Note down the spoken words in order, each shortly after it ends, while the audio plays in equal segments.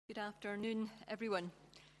Good afternoon, everyone.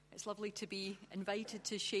 It's lovely to be invited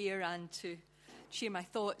to share my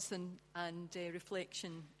thoughts and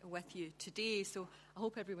reflection with you today. So I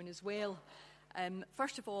hope everyone is well.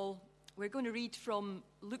 First of all, we're going to read from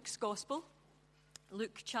Luke's Gospel,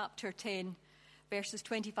 Luke chapter 10, verses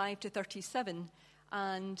 25 to 37.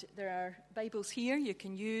 And there are Bibles here you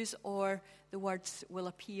can use, or the words will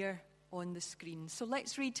appear on the screen. So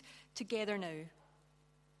let's read together now.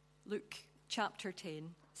 Luke chapter 10,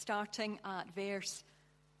 starting at verse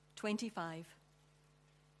 25.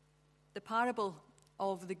 The parable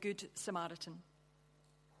of the Good Samaritan.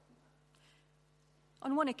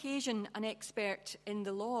 On one occasion, an expert in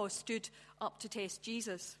the law stood up to test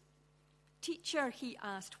Jesus. "Teacher," he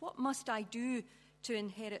asked, "what must I do to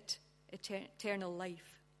inherit eternal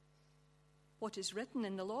life?" "What is written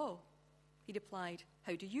in the law?" He replied.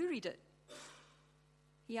 "How do you read it?"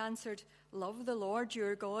 He answered, "Love the Lord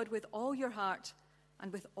your God with all your heart,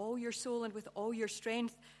 and with all your soul, and with all your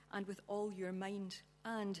strength, and with all your mind,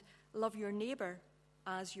 and love your neighbor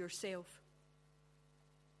as yourself."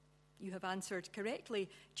 "You have answered correctly,"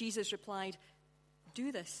 Jesus replied.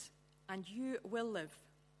 "Do this, and you will live."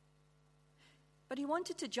 But he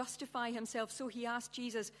wanted to justify himself, so he asked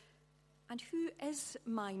Jesus, "And who is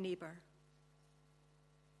my neighbor?"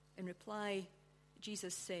 In reply,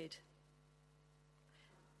 Jesus said,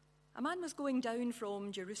 "A man was going down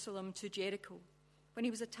from Jerusalem to Jericho when he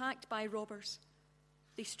was attacked by robbers.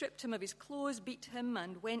 They stripped him of his clothes, beat him,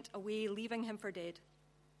 and went away, leaving him for dead.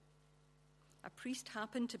 A priest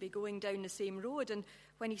happened to be going down the same road, and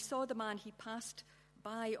when he saw the man, he passed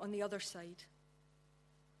by on the other side.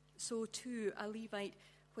 So too, a Levite,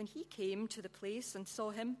 when he came to the place and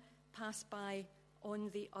saw him, passed by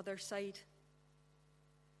on the other side.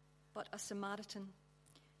 But a Samaritan,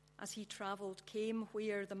 as he traveled, came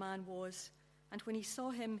where the man was, and when he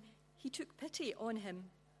saw him, he took pity on him.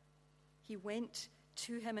 He went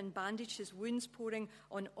to him and bandaged his wounds, pouring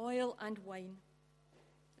on oil and wine.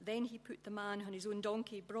 Then he put the man on his own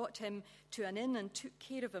donkey, brought him to an inn, and took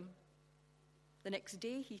care of him. The next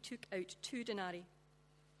day he took out 2 denarii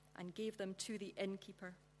and gave them to the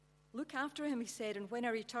innkeeper. 'Look after him,' he said, 'and when I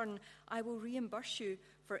return, I will reimburse you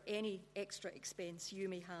for any extra expense you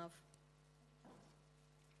may have.'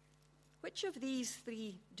 Which of these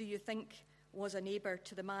 3 do you think was a neighbor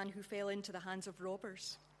to the man who fell into the hands of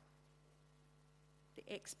robbers?" The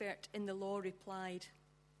expert in the law replied,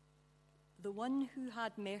 "The one who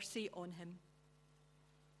had mercy on him."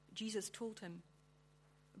 Jesus told him,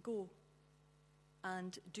 "Go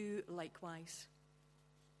and do likewise."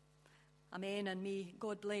 Amen, and may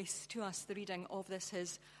God bless to us the reading of this,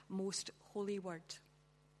 his most holy word.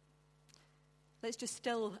 Let's just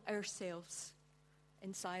still ourselves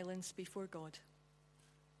in silence before God.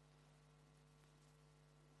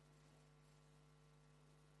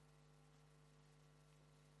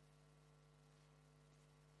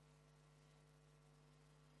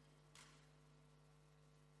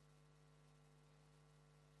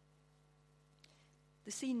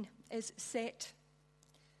 The scene is set.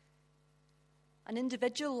 An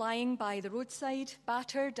individual lying by the roadside,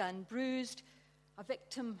 battered and bruised, a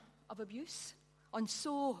victim of abuse on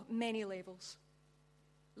so many levels,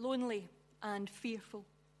 lonely and fearful.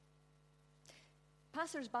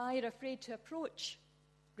 Passers-by are afraid to approach,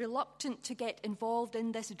 reluctant to get involved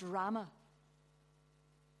in this drama.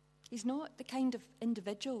 He's not the kind of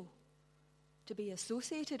individual to be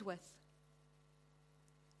associated with.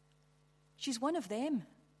 She's one of them,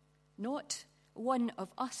 not one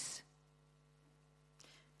of us.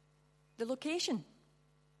 The location,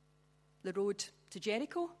 the road to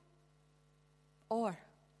Jericho, or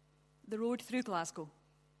the road through Glasgow.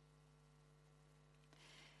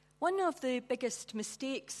 One of the biggest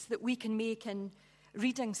mistakes that we can make in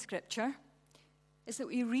reading Scripture is that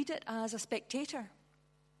we read it as a spectator.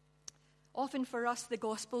 Often for us, the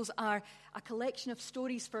Gospels are a collection of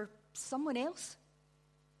stories for someone else.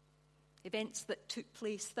 Events that took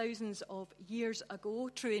place thousands of years ago,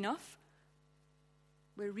 true enough.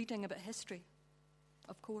 We're reading about history,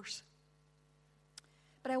 of course.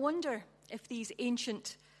 But I wonder if these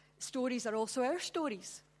ancient stories are also our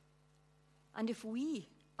stories, and if we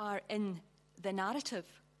are in the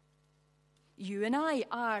narrative. You and I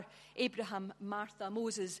are Abraham, Martha,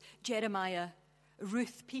 Moses, Jeremiah,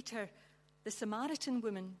 Ruth, Peter, the Samaritan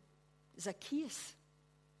woman, Zacchaeus.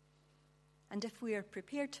 And if we are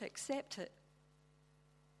prepared to accept it,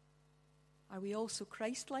 are we also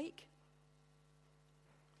Christ-like?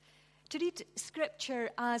 To read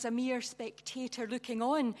Scripture as a mere spectator looking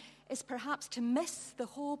on is perhaps to miss the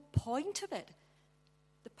whole point of it,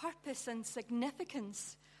 the purpose and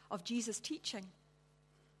significance of Jesus' teaching.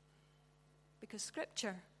 Because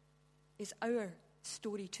Scripture is our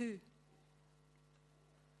story too.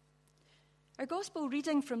 Our gospel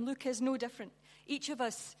reading from Luke is no different. Each of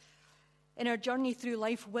us in our journey through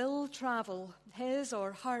life will travel his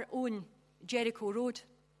or her own Jericho road.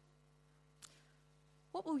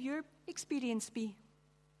 What will your experience be?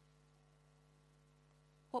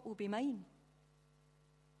 What will be mine?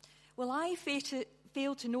 Will I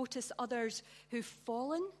fail to notice others who've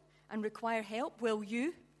fallen and require help? Will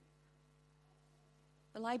you?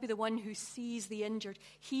 Will I be the one who sees the injured,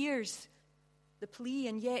 hears the plea,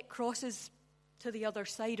 and yet crosses to the other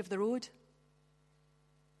side of the road?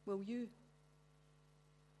 Will you?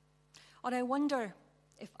 Or I wonder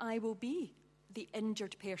if I will be the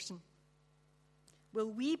injured person. Will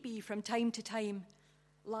we be, from time to time,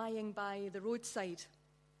 lying by the roadside,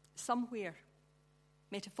 somewhere,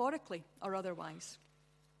 metaphorically or otherwise?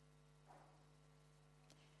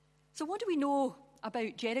 So what do we know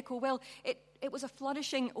about Jericho? Well, it was a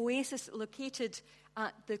flourishing oasis located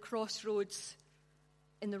at the crossroads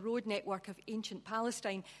in the road network of ancient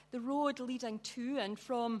Palestine, the road leading to and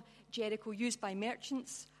from Jericho, used by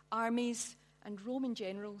merchants, armies, and Roman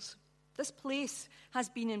generals. This place has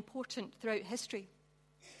been important throughout history.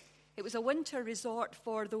 It was a winter resort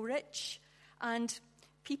for the rich and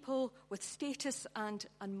people with status and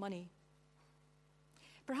money.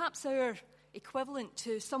 Perhaps our equivalent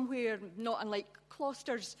to somewhere not unlike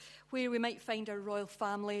Closters, where we might find our royal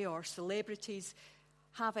family or celebrities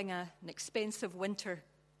having an expensive winter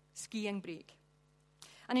skiing break.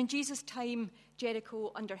 And in Jesus' time,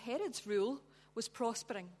 Jericho, under Herod's rule, was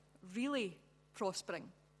prospering, really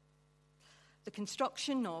prospering. The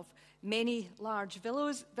construction of many large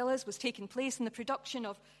villas was taking place, in the production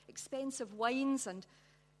of expensive wines and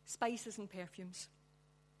spices and perfumes.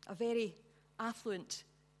 A very affluent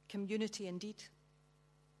community indeed.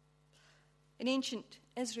 In ancient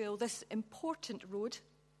Israel, this important road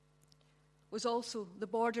was also the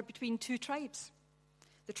border between two tribes,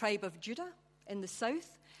 the tribe of Judah in the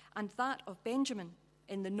south and that of Benjamin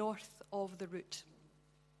in the north of the route.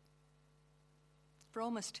 For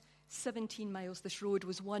almost 17 miles, this road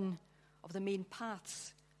was one of the main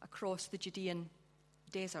paths across the Judean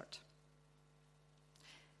desert.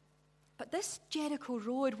 But this Jericho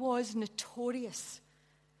road was notorious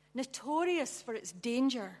for its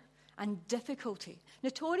danger and difficulty.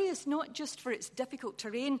 Notorious not just for its difficult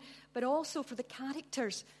terrain, but also for the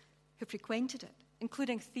characters who frequented it,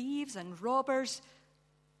 including thieves and robbers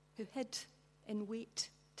who hid in wait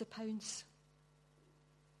to pounce.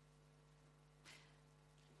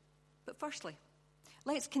 But firstly,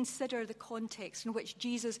 let's consider the context in which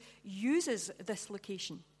Jesus uses this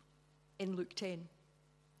location in Luke 10.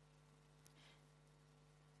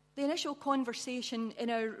 The initial conversation in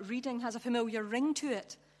our reading has a familiar ring to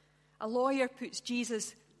it. A lawyer puts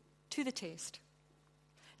Jesus to the test.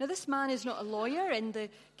 Now, this man is not a lawyer in the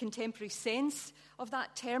contemporary sense of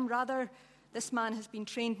that term. Rather, this man has been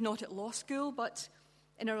trained not at law school, but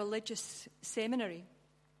in a religious seminary.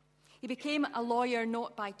 He became a lawyer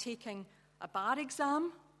not by taking a bar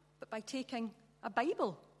exam, but by taking a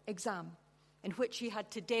Bible exam, in which he had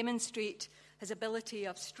to demonstrate his ability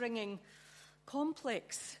of stringing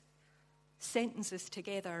complex sentences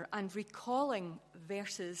together and recalling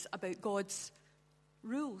verses about God's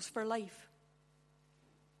rules for life.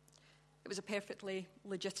 It was a perfectly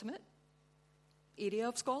legitimate area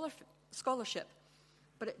of scholarship,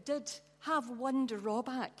 but it did have one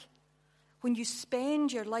drawback. When you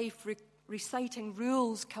spend your life reciting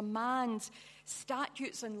rules, commands,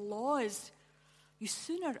 statutes, and laws, you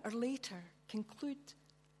sooner or later conclude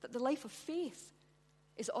that the life of faith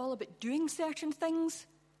is all about doing certain things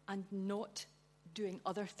and not doing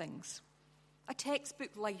other things. A textbook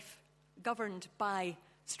life governed by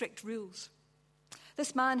strict rules.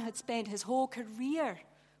 This man had spent his whole career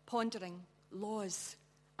pondering laws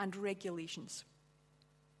and regulations.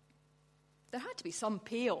 There had to be some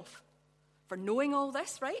payoff for knowing all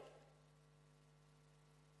this, right?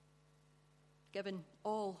 Given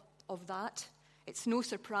all of that, it's no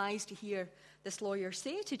surprise to hear this lawyer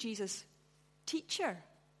say to Jesus, "Teacher,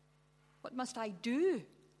 what must I do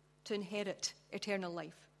to inherit eternal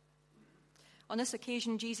life?" On this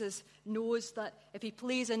occasion, Jesus knows that if he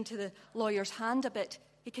plays into the lawyer's hand a bit,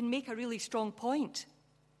 he can make a really strong point.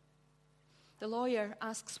 The lawyer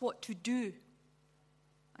asks what to do,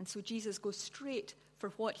 and so Jesus goes straight for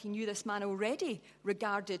what he knew this man already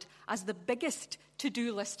regarded as the biggest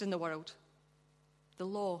to-do list in the world: the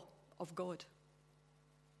law of God.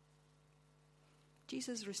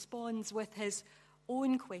 Jesus responds with his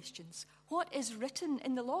own questions. What is written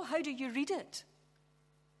in the law? How do you read it?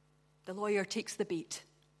 The lawyer takes the bait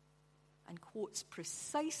and quotes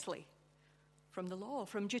precisely from the law,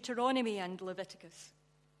 from Deuteronomy and Leviticus.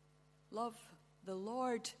 Love the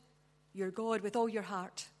Lord your God with all your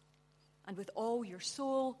heart and with all your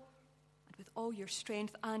soul and with all your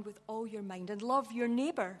strength and with all your mind, and love your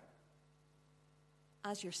neighbor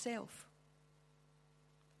as yourself.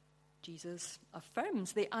 Jesus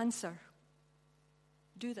affirms the answer.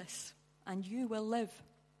 Do this and you will live.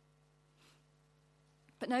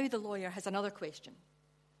 But now the lawyer has another question.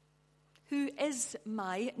 Who is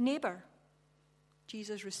my neighbor?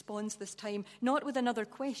 Jesus responds this time not with another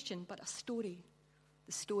question, but a story.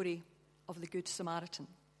 The story of the Good Samaritan.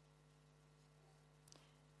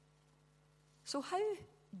 So how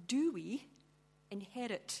do we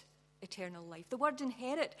inherit eternal life? The word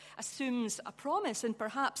inherit assumes a promise, and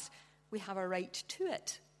perhaps we have a right to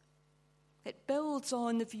it. It builds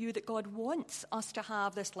on the view that God wants us to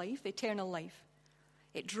have this life, eternal life.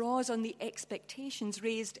 It draws on the expectations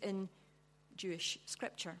raised in Jewish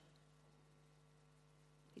scripture.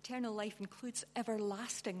 Eternal life includes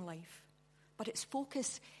everlasting life, but its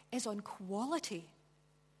focus is on quality,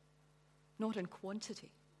 not on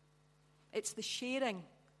quantity. It's the sharing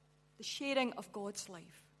of God's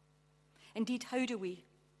life. Indeed, how do we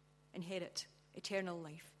inherit eternal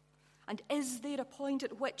life? And is there a point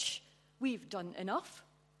at which we've done enough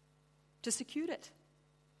to secure it?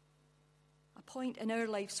 A point in our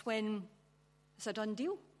lives when it's a done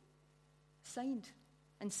deal, signed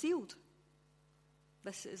and sealed?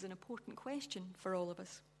 This is an important question for all of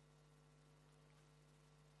us.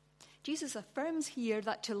 Jesus affirms here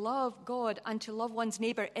that to love God and to love one's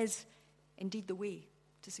neighbor is indeed the way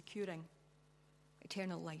to securing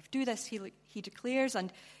eternal life. Do this, he declares,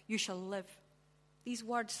 and you shall live. These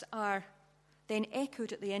words are then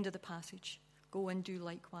echoed at the end of the passage. Go and do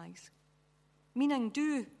likewise. Meaning,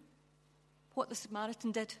 do what the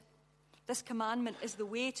Samaritan did. This commandment is the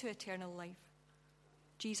way to eternal life.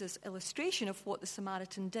 Jesus' illustration of what the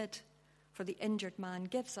Samaritan did for the injured man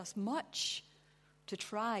gives us much to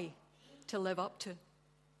try to live up to.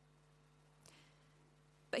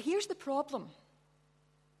 But here's the problem.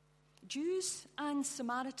 Jews and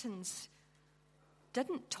Samaritans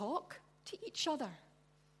didn't talk to each other.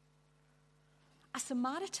 A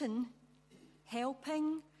Samaritan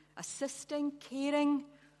helping, assisting, caring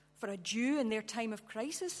for a Jew in their time of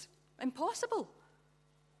crisis? Impossible.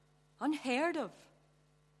 Unheard of.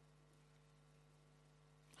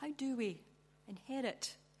 How do we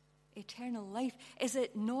inherit eternal life? Is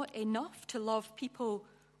it not enough to love people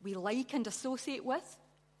we like and associate with?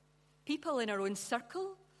 People in our own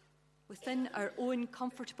circle? Within our own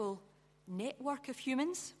comfortable network of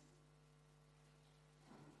humans?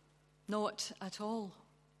 Not at all.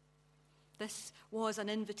 This was an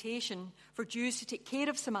invitation for Jews to take care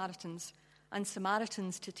of Samaritans and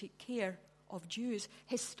Samaritans to take care of Jews,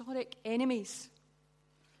 historic enemies.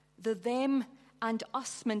 The them and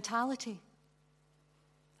us mentality.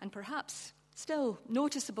 And perhaps still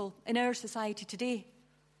noticeable in our society today.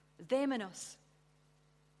 Them and us.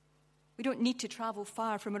 We don't need to travel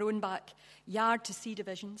far from our own backyard to see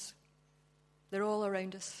divisions. They're all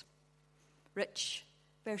around us. Rich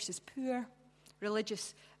versus poor,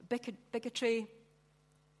 religious bigotry,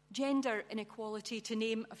 gender inequality, to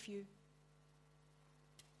name a few.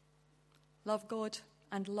 Love God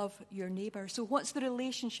and love your neighbour. So what's the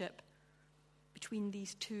relationship between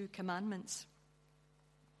these two commandments?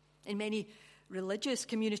 In many religious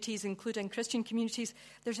communities, including Christian communities,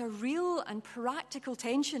 there's a real and practical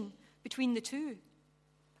tension between the two.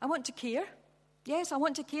 I want to care. Yes, I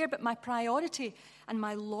want to care, but my priority and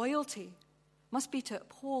my loyalty must be to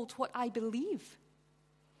uphold what I believe.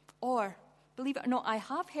 Or, believe it or not, I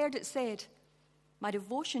have heard it said, my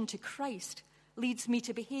devotion to Christ leads me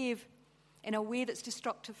to behave in a way that's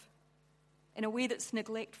destructive, in a way that's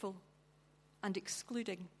neglectful and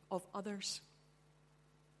excluding of others.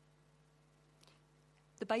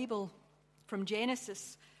 The Bible, from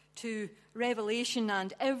Genesis to Revelation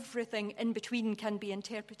and everything in between, can be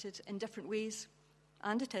interpreted in different ways,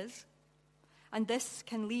 and it is. And this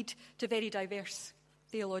can lead to very diverse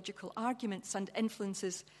theological arguments and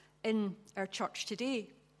influences in our church today.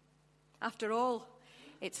 After all,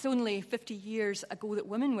 it's only 50 years ago that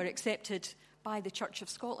women were accepted by the Church of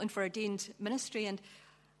Scotland for ordained ministry, and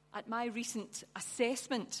at my recent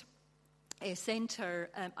assessment centre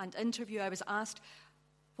and interview, I was asked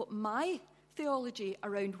what my theology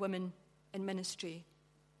around women in ministry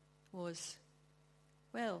was.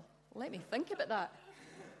 Well, let me think about that.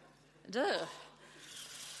 Duh.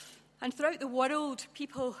 And throughout the world,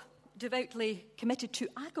 people devoutly committed to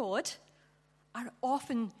a God are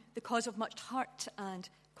often the cause of much hurt and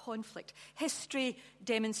conflict. History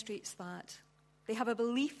demonstrates that. They have a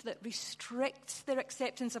belief that restricts their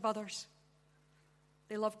acceptance of others.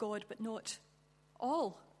 They love God, but not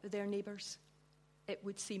all their neighbours, it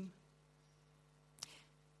would seem.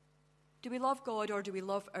 Do we love God or do we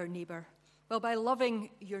love our neighbour? Well, by loving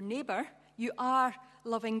your neighbour, you are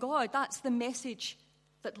loving God. That's the message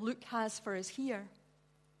that Luke has for us here.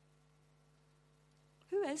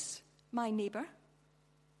 Who is my neighbour?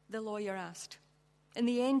 The lawyer asked. In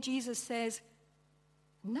the end, Jesus says,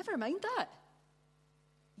 never mind that.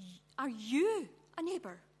 Are you a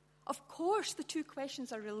neighbour? Of course, the two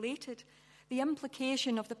questions are related. The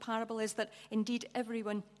implication of the parable is that indeed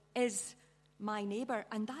everyone is my neighbour,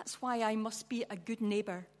 and that's why I must be a good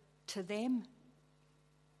neighbour to them.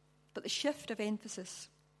 But the shift of emphasis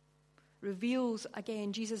reveals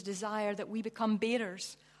again Jesus' desire that we become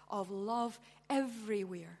bearers of love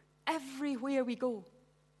everywhere we go.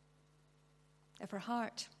 If our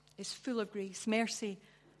heart is full of grace, mercy,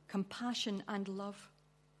 compassion, and love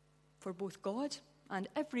for both God and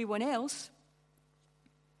everyone else,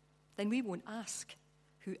 then we won't ask,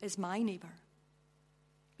 who is my neighbour?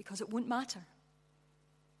 Because it won't matter.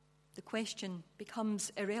 The question becomes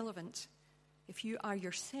irrelevant if you are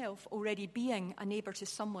yourself already being a neighbour to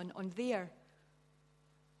someone on their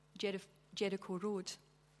Jericho road.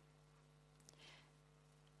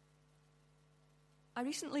 I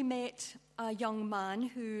recently met a young man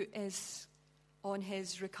who is on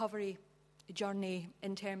his recovery journey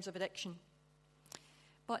in terms of addiction.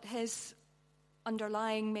 But his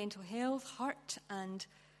underlying mental health, hurt and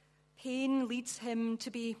pain leads him to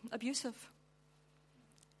be abusive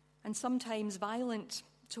and sometimes violent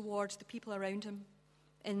towards the people around him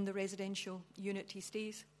in the residential unit he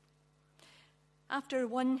stays. After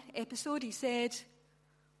one episode, he said,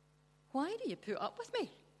 "Why do you put up with me?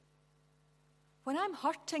 When I'm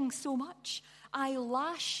hurting so much, I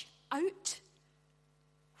lash out.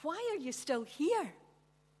 Why are you still here?"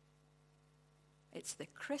 It's the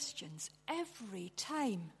Christians every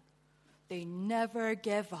time. They never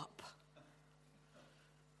give up.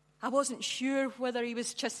 I wasn't sure whether he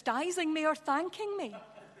was chastising me or thanking me.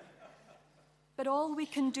 But all we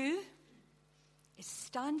can do is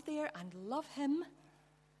stand there and love him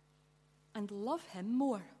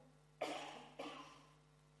more.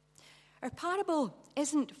 Our parable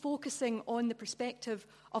isn't focusing on the perspective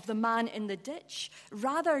of the man in the ditch.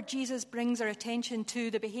 Rather, Jesus brings our attention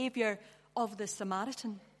to the behaviour of the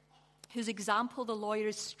Samaritan, whose example the lawyer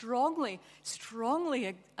is strongly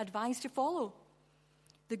advised to follow.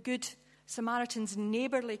 The good Samaritan's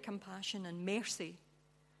neighbourly compassion and mercy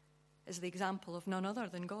is the example of none other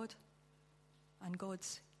than God and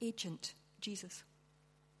God's agent, Jesus.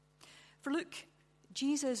 For Luke,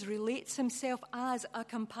 Jesus relates himself as a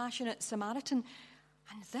compassionate Samaritan,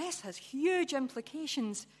 and this has huge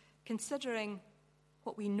implications considering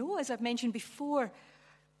what we know, as I've mentioned before,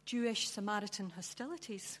 Jewish-Samaritan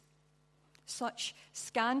hostilities. Such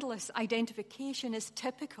scandalous identification is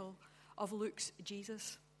typical of Luke's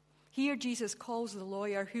Jesus. Here Jesus calls the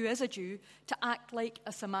lawyer, who is a Jew, to act like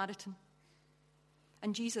a Samaritan.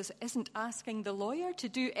 And Jesus isn't asking the lawyer to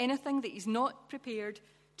do anything that he's not prepared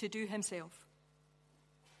to do himself.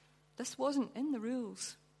 This wasn't in the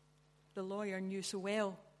rules the lawyer knew so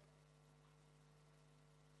well.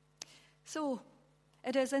 So,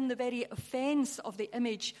 it is in the very offence of the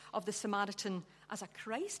image of the Samaritan as a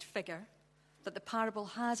Christ figure that the parable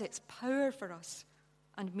has its power for us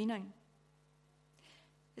and meaning.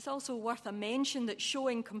 It's also worth a mention that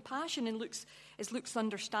showing compassion in Luke's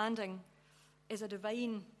understanding is a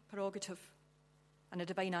divine prerogative and a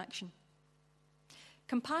divine action.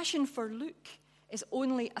 Compassion for Luke is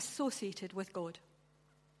only associated with God.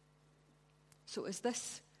 So is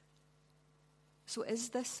this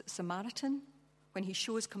Samaritan, when he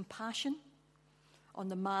shows compassion on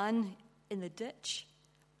the man in the ditch,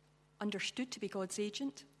 understood to be God's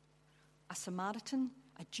agent, a Samaritan,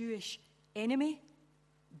 a Jewish enemy,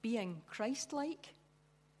 being Christ-like?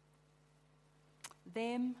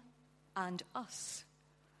 Them and us.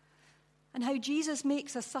 And how Jesus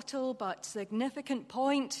makes a subtle but significant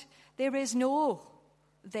point: there is no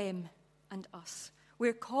them and us.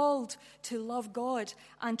 We're called to love God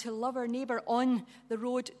and to love our neighbour on the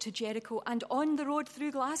road to Jericho and on the road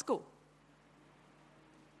through Glasgow.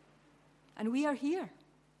 And we are here.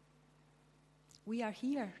 We are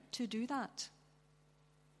here to do that.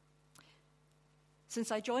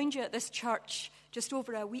 Since I joined you at this church just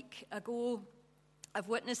over a week ago, I've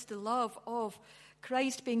witnessed the love of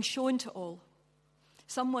Christ being shown to all.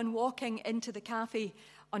 Someone walking into the cafe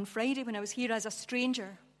on Friday when I was here as a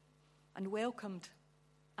stranger and welcomed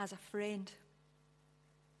as a friend.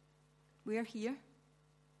 We're here,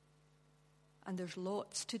 and there's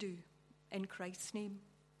lots to do in Christ's name.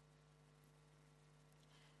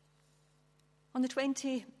 On the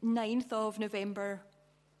 29th of November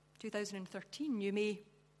 2013, you may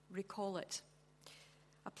recall it,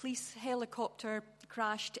 a police helicopter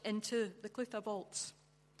crashed into the Clutha Vaults,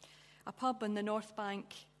 a pub on the north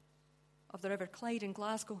bank of the River Clyde in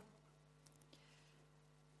Glasgow.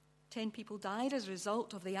 10 people died as a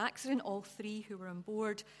result of the accident, all 3 who were on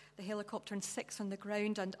board the helicopter and 6 on the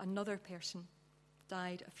ground, and another person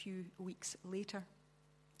died a few weeks later.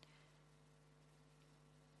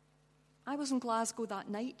 I was in Glasgow that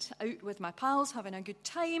night, out with my pals, having a good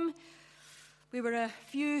time. We were a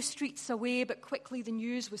few streets away, but quickly the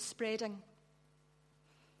news was spreading.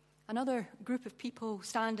 Another group of people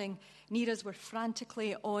standing near us were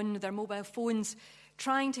frantically on their mobile phones,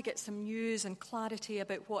 trying to get some news and clarity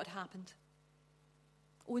about what had happened.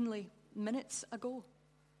 Only minutes ago,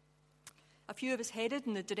 a few of us headed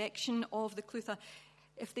in the direction of the Clutha.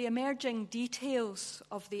 If the emerging details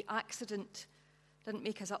of the accident didn't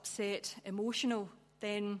make us upset, emotional,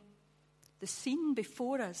 then the scene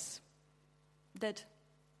before us did.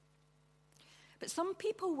 But some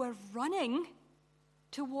people were running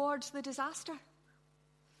towards the disaster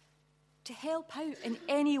to help out in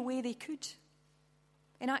any way they could.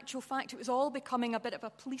 In actual fact, it was all becoming a bit of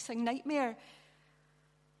a policing nightmare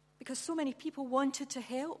because so many people wanted to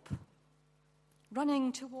help,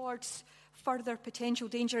 running towards further potential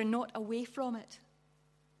danger and not away from it.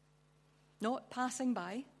 Not passing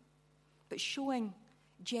by, but showing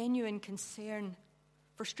genuine concern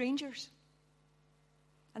for strangers.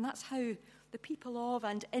 And that's how the people of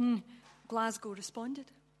and in Glasgow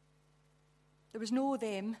responded. There was no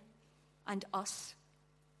them and us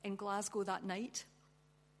in Glasgow that night.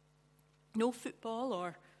 No football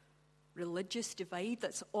or religious divide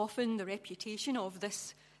that's often the reputation of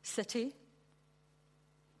this city.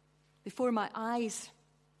 Before my eyes,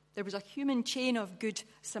 there was a human chain of good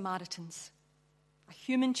Samaritans. A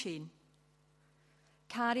human chain.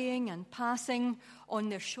 Carrying and passing on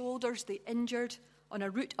their shoulders the injured on a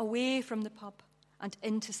route away from the pub and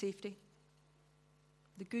into safety.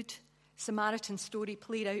 The good Samaritan story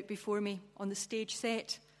played out before me on the stage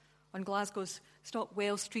set on Glasgow's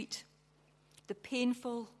Stockwell Street. The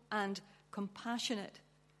painful and compassionate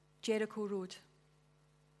Jericho Road.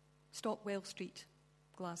 Stockwell Street,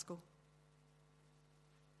 Glasgow.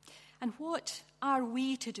 And what are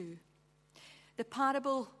we to do? The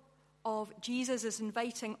parable of Jesus is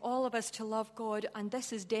inviting all of us to love God, and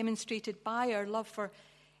this is demonstrated by our love for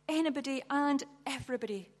anybody and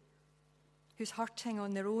everybody who's hurting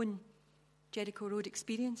on their own Jericho Road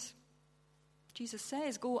experience. Jesus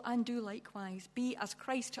says, go and do likewise. Be as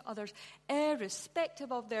Christ to others,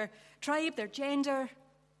 irrespective of their tribe, their gender,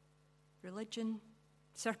 religion,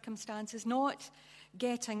 circumstances. Not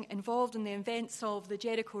getting involved in the events of the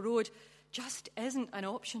Jericho Road just isn't an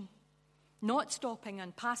option. Not stopping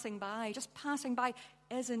and passing by, just passing by,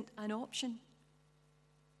 isn't an option.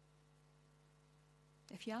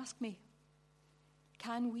 If you ask me,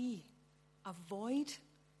 can we avoid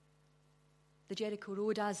the Jericho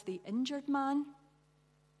Road as the injured man?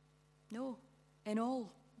 No, in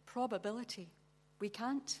all probability, we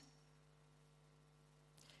can't.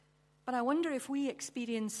 But I wonder if we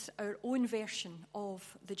experience our own version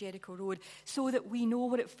of the Jericho Road so that we know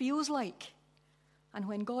what it feels like. And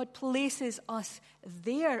when God places us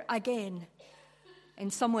there again in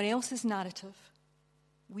someone else's narrative,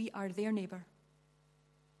 we are their neighbour.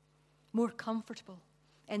 More comfortable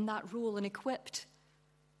in that role and equipped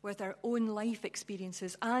with our own life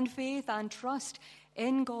experiences and faith and trust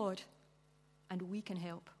in God, and we can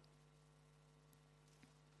help.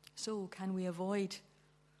 So can we avoid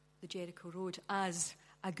the Jericho Road as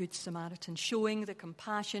a good Samaritan, showing the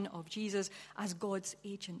compassion of Jesus as God's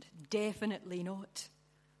agent? Definitely not.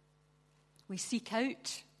 We seek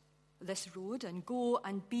out this road and go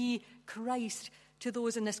and be Christ to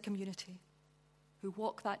those in this community who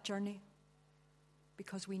walk that journey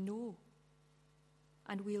because we know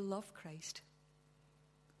and we love Christ.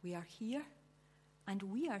 We are here, and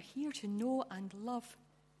we are here to know and love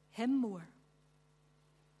him more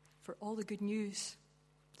for all the good news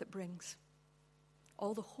that brings,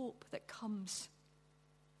 all the hope that comes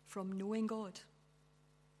from knowing God.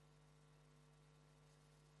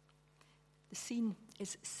 The scene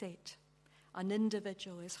is set. An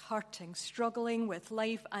individual is hurting, struggling with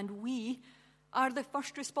life, and we are the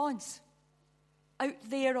first response out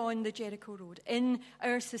there on the Jericho Road in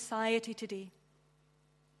our society today.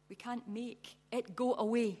 We can't make it go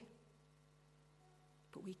away,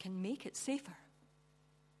 but we can make it safer.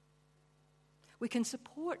 We can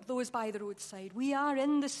support those by the roadside. We are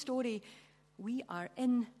in the story. We are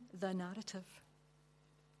in the narrative.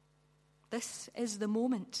 This is the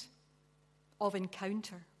moment of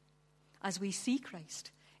encounter, as we see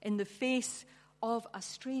Christ in the face of a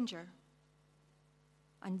stranger,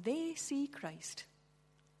 and they see Christ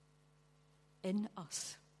in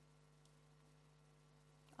us.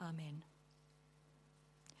 Amen.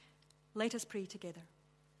 Let us pray together.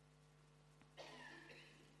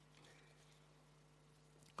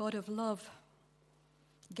 God of love,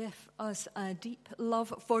 give us a deep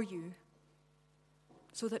love for you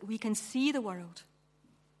so that we can see the world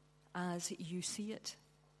as you see it.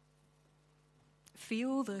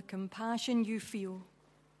 Feel the compassion you feel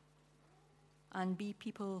and be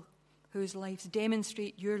people whose lives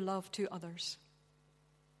demonstrate your love to others.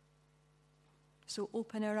 So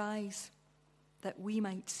open our eyes that we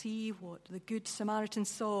might see what the Good Samaritan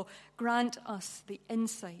saw. Grant us the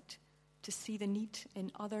insight to see the need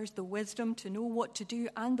in others, the wisdom to know what to do,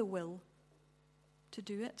 and the will to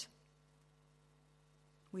do it.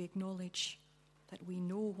 We acknowledge that we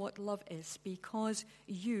know what love is because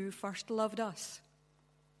you first loved us.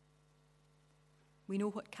 We know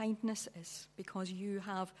what kindness is because you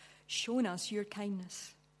have shown us your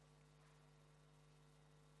kindness.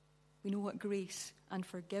 We know what grace and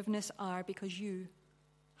forgiveness are because you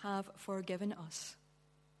have forgiven us.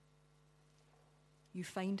 You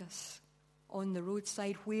find us on the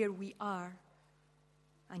roadside where we are,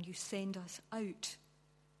 and you send us out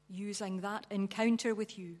using that encounter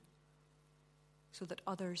with you so that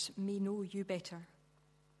others may know you better.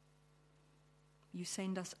 You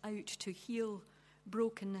send us out to heal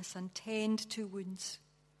brokenness and tend to wounds.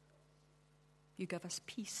 You give us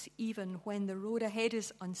peace even when the road ahead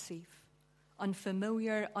is unsafe,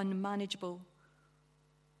 unfamiliar, unmanageable,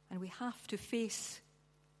 and we have to face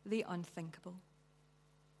the unthinkable.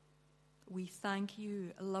 We thank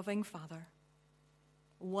you, loving Father,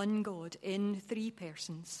 one God in three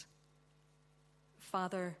persons,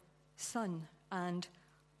 Father, Son, and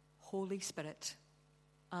Holy Spirit.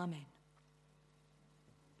 Amen.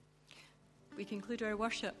 We conclude our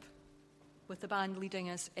worship with the band leading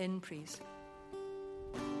us in praise.